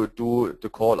when you do the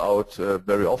callout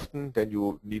very often, then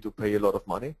you need to pay a lot of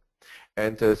money.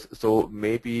 And so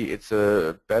maybe it's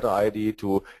a better idea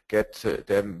to get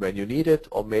them when you need it,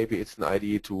 or maybe it's an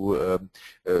idea to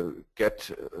get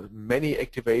many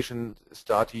activation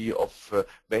study of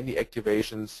many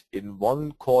activations in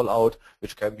one call out,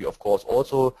 which can be of course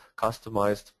also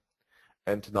customized.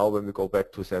 And now when we go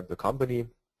back to sample company,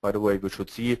 by the way, we should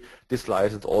see this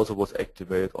license also was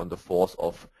activated on the 4th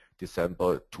of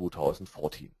December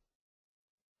 2014.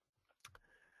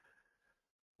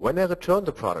 When I return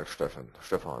the product,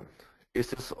 Stefan,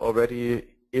 is this already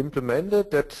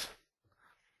implemented? That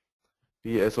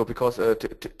so because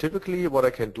typically what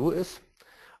I can do is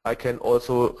I can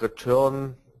also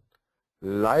return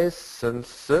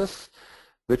licenses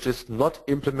which is not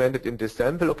implemented in this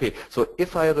sample. Okay, so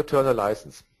if I return a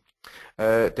license,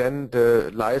 then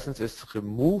the license is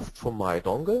removed from my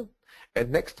dongle. And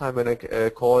next time when I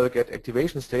call get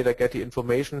activation state, I get the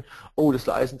information, oh, this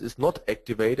license is not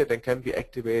activated and can be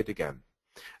activated again.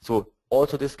 So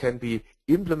also this can be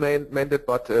implemented,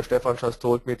 but Stefan just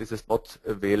told me this is not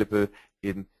available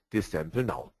in this sample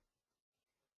now.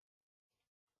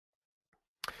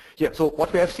 Yeah, so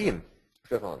what we have seen,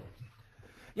 Stefan?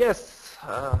 Yes,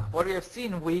 what we have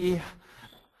seen, we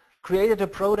created a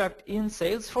product in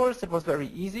Salesforce. It was very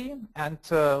easy, and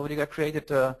we created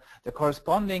the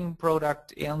corresponding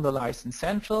product in the License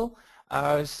Central.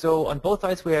 So on both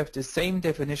sides we have the same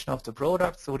definition of the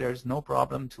product, so there's no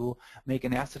problem to make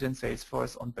an asset in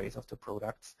Salesforce on base of the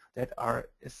products that are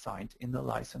assigned in the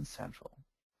License Central.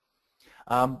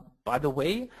 By the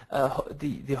way,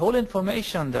 the whole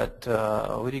information that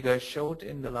Rüdiger showed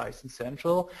in the License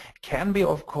Central can be,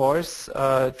 of course,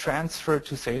 transferred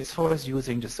to Salesforce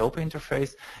using the SOAP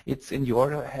interface. It's in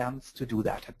your hands to do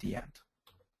that at the end.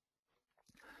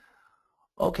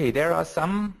 Okay, there are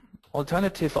some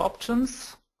alternative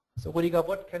options. So Rüdiger,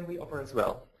 what can we offer as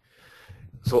well?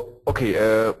 So,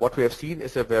 okay, what we have seen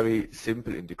is a very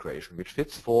simple integration, which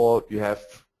fits for, you have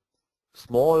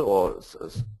small or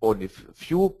only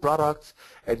few products,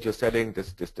 and you're selling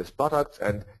this products,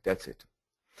 and that's it.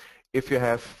 If you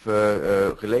have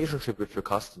a relationship with your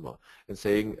customer and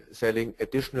selling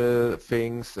additional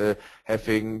things,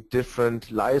 having different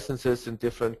licenses and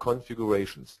different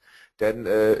configurations, then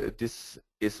this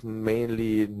is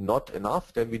mainly not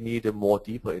enough. Then we need a more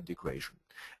deeper integration.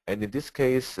 And in this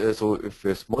case, so if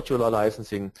it's modular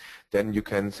licensing, then you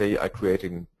can say I'm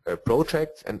creating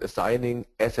projects and assigning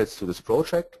assets to this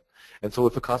project. And so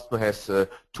if a customer has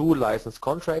 2 license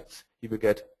contracts, he will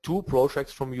get 2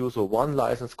 projects from you. So one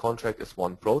license contract is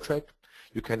one project.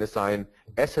 You can assign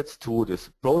assets to this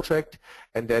project,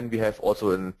 and then we have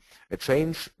also a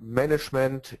change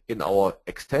management in our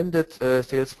extended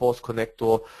Salesforce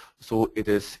connector. So it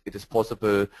is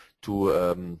possible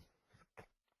to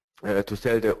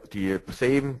sell the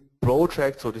same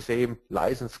project, so the same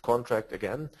license contract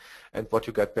again, and what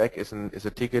you get back is a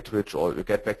ticket, or you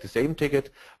get back the same ticket,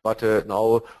 but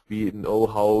now we know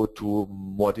how to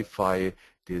modify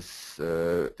this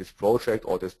project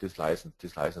or this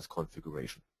license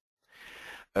configuration.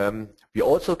 We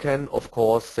also can, of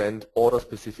course, send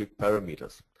order-specific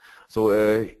parameters. So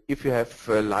if you have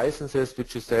licenses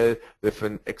which you sell with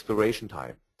an expiration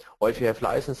time, or if you have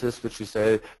licenses which you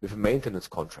sell with a maintenance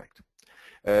contract,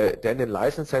 then in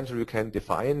License Central you can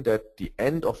define that the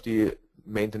end of the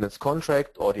maintenance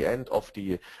contract or the end of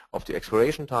the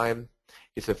expiration time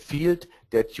is a field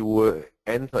that you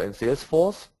enter in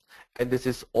Salesforce, and this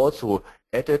is also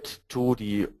added to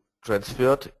the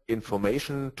transferred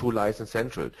information to License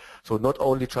Central. So not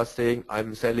only just saying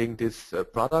I'm selling this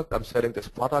product, I'm selling this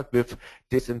product with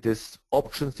this and this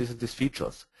options, this and this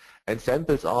features. And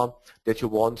samples are that you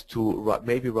want to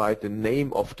maybe write the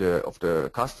name of the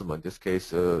customer. In this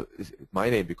case, is my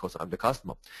name because I'm the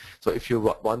customer. So if you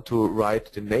want to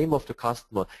write the name of the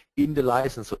customer in the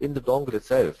license or in the dongle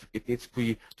itself, it needs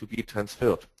to be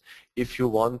transferred. If you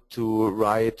want to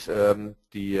write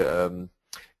the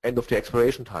end of the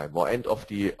expiration time or end of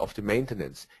the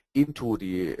maintenance into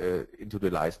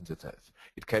the license itself,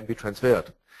 it can be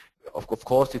transferred. Of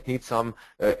course, it needs some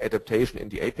adaptation in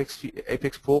the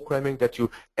Apex programming, that you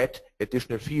add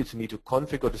additional fields. You need to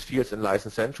configure these fields in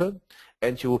License Central,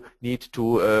 and you need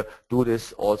to do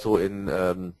this also in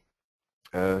the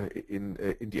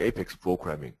Apex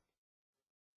programming.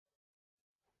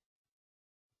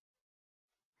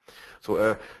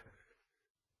 So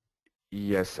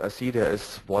yes, I see there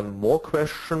is one more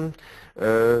question.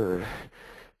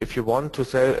 If you want to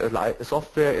sell a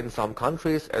software in some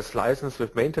countries as licensed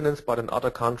with maintenance, but in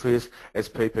other countries as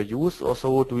pay-per-use or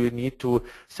so, do you need to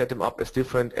set them up as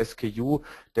different SKU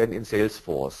than in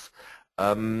Salesforce?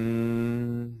 I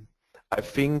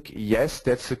think yes,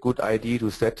 that's a good idea to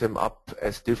set them up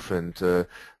as different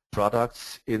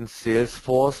products in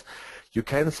Salesforce. You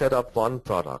can set up one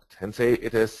product and say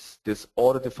it has this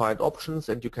order-defined options,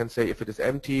 and you can say if it is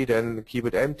empty, then keep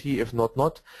it empty, if not,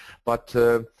 not. But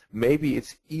maybe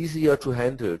it's easier to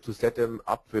handle to set them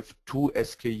up with 2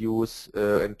 SKUs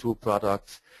and 2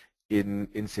 products in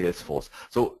Salesforce.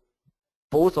 So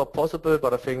both are possible,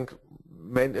 but I think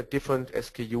different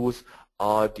SKUs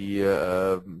are the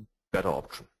better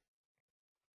option.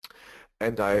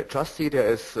 And I just see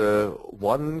there is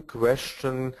one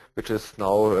question which is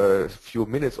now a few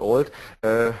minutes old.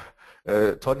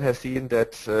 Ton has seen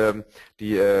that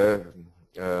the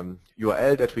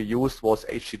URL that we used was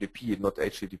HTTP, not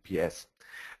HTTPS.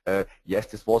 Yes,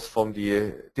 this was from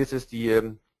this is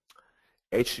the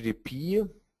HTTP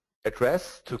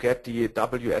address to get the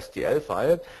WSDL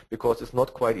file, because it's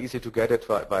not quite easy to get it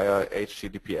via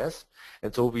HTTPS,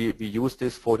 and so we use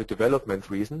this for the development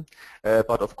reason,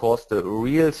 but of course the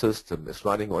real system is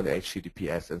running on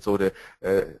HTTPS, and so the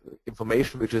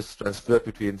information which is transferred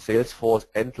between Salesforce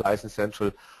and License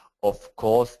Central of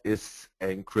course is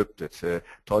encrypted.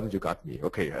 Ton, you got me.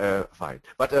 Okay, fine.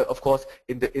 But of course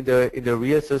in the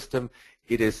real system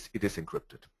it is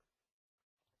encrypted.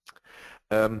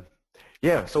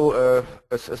 Yeah, so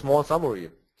a small summary.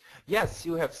 Yes,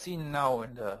 you have seen now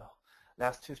in the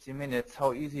last 50 minutes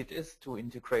how easy it is to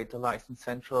integrate the License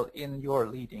Central in your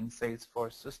leading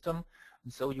Salesforce system.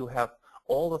 And so you have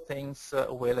all the things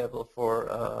available for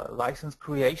license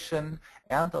creation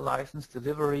and the license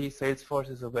delivery. Salesforce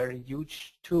is a very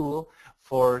huge tool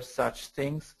for such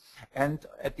things. And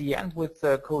at the end, with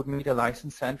CodeMeter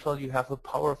License Central, you have a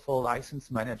powerful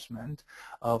license management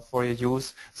for your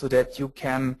use, so that you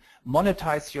can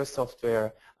monetize your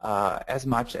software as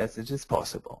much as it is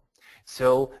possible.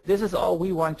 So this is all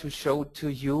we want to show to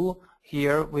you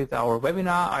here with our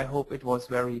webinar. I hope it was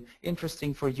very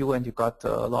interesting for you and you got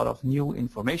a lot of new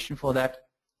information for that.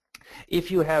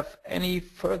 If you have any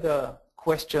further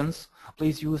questions,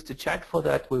 please use the chat for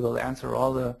that. We will answer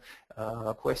all the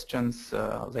questions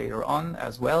later on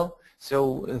as well.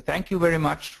 So thank you very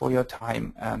much for your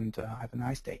time, and have a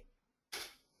nice day.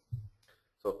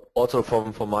 So also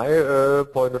from my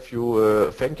point of view,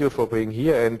 thank you for being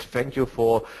here, and thank you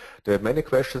for the many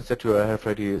questions that you have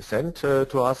already sent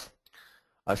to us.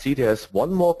 I see there's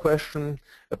one more question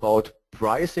about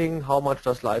pricing. How much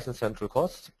does License Central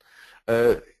cost?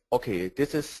 okay,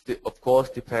 this is of course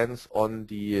depends on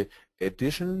the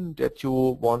edition that you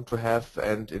want to have,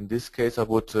 and in this case I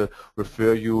would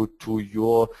refer you to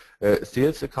your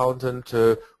sales accountant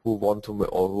who want to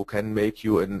or who can make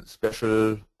you a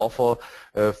special offer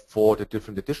for the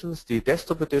different editions. The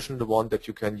desktop edition, the one that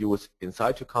you can use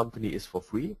inside your company, is for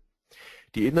free.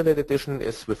 The Internet edition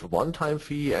is with a one-time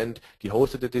fee, and the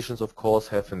hosted editions of course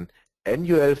have an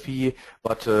annual fee,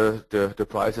 but the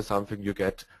price is something you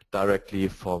get directly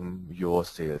from your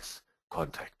sales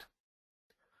contact.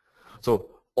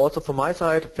 So also from my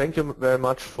side, thank you very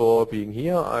much for being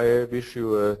here. I wish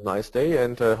you a nice day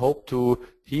and hope to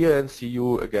hear and see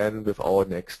you again with our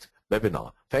next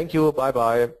webinar. Thank you.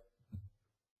 Bye-bye.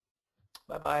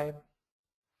 Bye-bye.